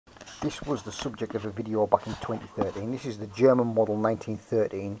This was the subject of a video back in 2013. This is the German model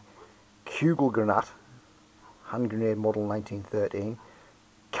 1913 Kugelgranat, hand grenade model 1913,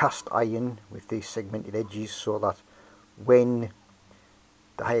 cast iron with these segmented edges so that when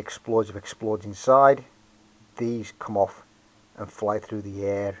the high explosive explodes inside, these come off and fly through the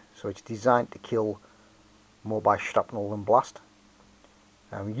air. So it's designed to kill more by shrapnel than blast.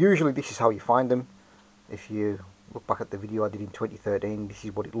 Usually this is how you find them. If you look back at the video I did in 2013, this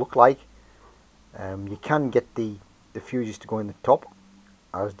is what it looked like. You can get the fuses to go in the top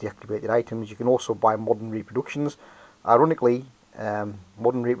as deactivated items. You can also buy modern reproductions. Ironically,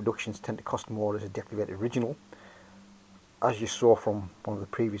 modern reproductions tend to cost more as a deactivated original. As you saw from one of the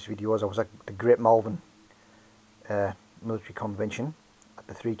previous videos, I was at the Great Malvern military convention at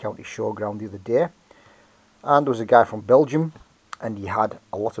the Three Counties Showground the other day, and there was a guy from Belgium, and he had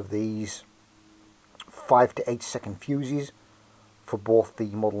a lot of these 5 to 8 second fuses for both the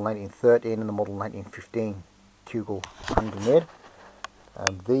model 1913 and the model 1915 Kugel hand grenade.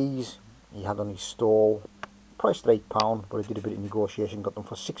 And these he had on his stall, priced at £8, but I did a bit of negotiation, got them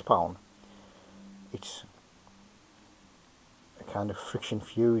for £6. It's a kind of friction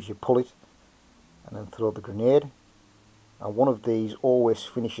fuse. You pull it and then throw the grenade, and one of these always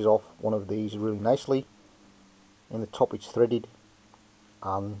finishes off one of these really nicely. In the top it's threaded,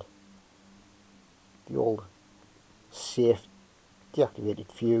 and the old safe deactivated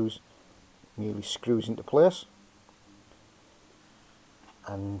fuse merely screws into place,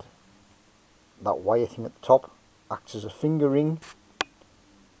 and that wire thing at the top acts as a finger ring,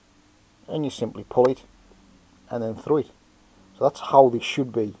 and you simply pull it and then throw it. So that's how this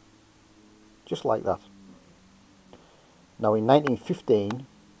should be, just like that. Now in 1915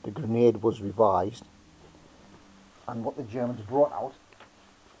 the grenade was revised, and what the Germans brought out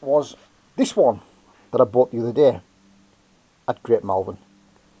was this one that I bought the other day at Great Malvern.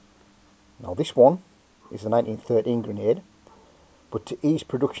 Now this one is the 1913 grenade, but to ease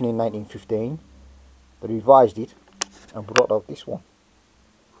production in 1915 they revised it and brought out this one.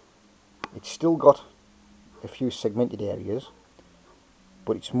 It's still got a few segmented areas,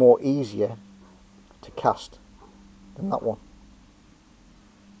 but it's more easier to cast than that one.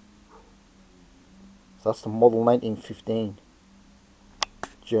 So that's the model 1915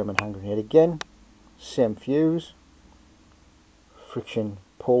 German hand grenade. Again, same fuse, friction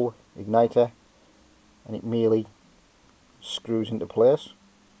pull igniter, and it merely screws into place.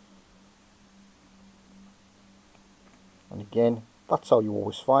 And again, that's how you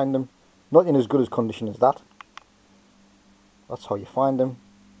always find them. Not in as good as condition as that. That's how you find them.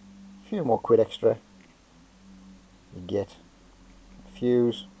 A few more quid extra, you get a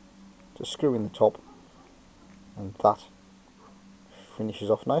fuse to screw in the top, and that finishes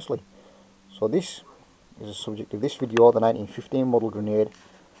off nicely. So this is the subject of this video, the 1915 model grenade.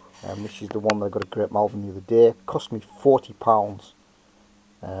 This is the one that I got at Great Malvern the other day. It cost me £40,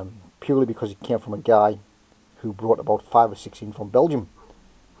 purely because it came from a guy who brought about 5 or 6 in from Belgium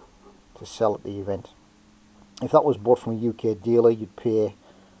to sell at the event. If that was bought from a UK dealer, you'd pay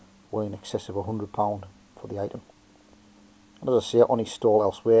well in excess of £100 for the item. And as I say, on his stall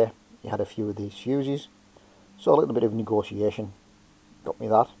elsewhere he had a few of these fuses, so a little bit of negotiation got me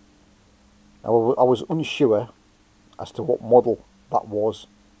that. Now I was unsure as to what model that was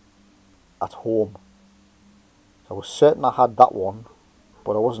at home. I was certain I had that one,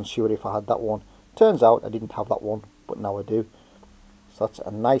 but I wasn't sure if I had that one. Turns out I didn't have that one, but now I do. So that's a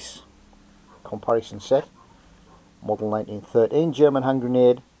nice comparison set. Model 1913 German hand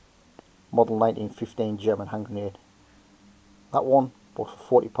grenade, model 1915 German hand grenade. That one bought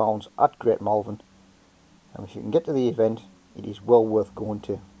for £40 at Great Malvern, and if you can get to the event, it is well worth going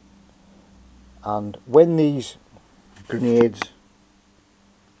to. And when these grenades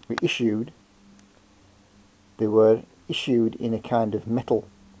were issued, they were issued in a kind of metal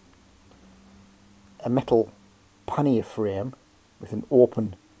pannier frame with an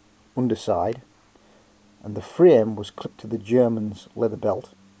open underside, and the frame was clipped to the German's leather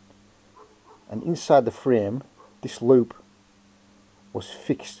belt, and inside the frame this loop was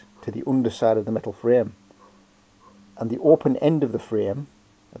fixed to the underside of the metal frame, and the open end of the frame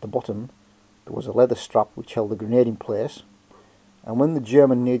at the bottom there was a leather strap which held the grenade in place. And when the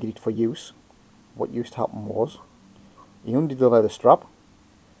German needed it for use, what used to happen was he undid the leather strap.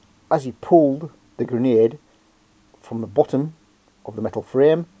 As he pulled the grenade from the bottom of the metal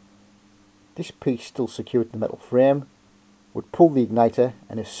frame, this piece still secured to the metal frame would pull the igniter,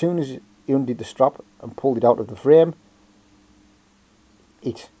 and as soon as he undid the strap and pulled it out of the frame,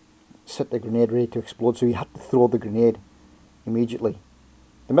 it set the grenade ready to explode. So he had to throw the grenade immediately.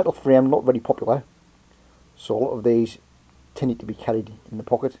 The metal frame not very popular, so a lot of these tended to be carried in the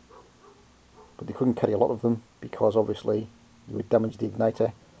pocket, but they couldn't carry a lot of them because obviously you would damage the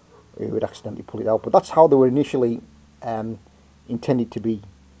igniter, or you would accidentally pull it out. But that's how they were initially intended to be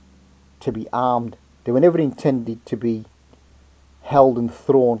armed. They were never intended to be held and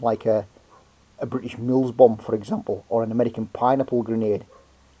thrown like a British Mills bomb, for example, or an American pineapple grenade.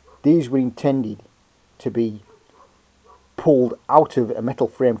 These were intended to be pulled out of a metal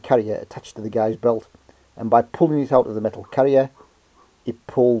frame carrier attached to the guy's belt, and by pulling it out of the metal carrier, it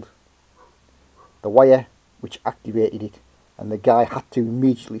pulled the wire which activated it, and the guy had to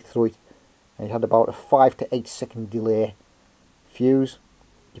immediately throw it, and it had about a 5 to 8 second delay fuse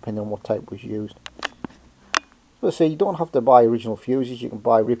depending on what type was used. So I say, you don't have to buy original fuses, you can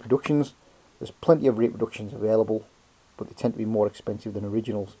buy reproductions. There's plenty of reproductions available, but they tend to be more expensive than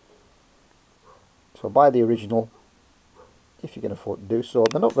originals. So buy the original if you can afford to do so.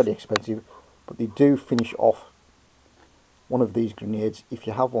 They're not very expensive, but they do finish off one of these grenades if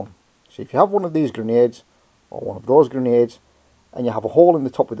you have one. So if you have one of these grenades, or one of those grenades, and you have a hole in the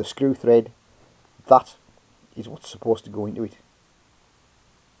top with a screw thread, that is what's supposed to go into it.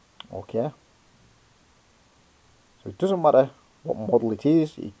 Okay. So it doesn't matter what model it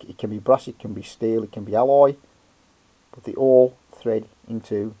is, it can be brass, it can be steel, it can be alloy, but they all thread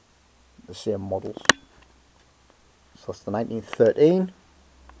into the same models. So that's the 1913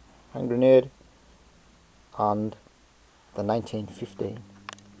 hand grenade and the 1915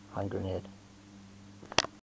 hand grenade.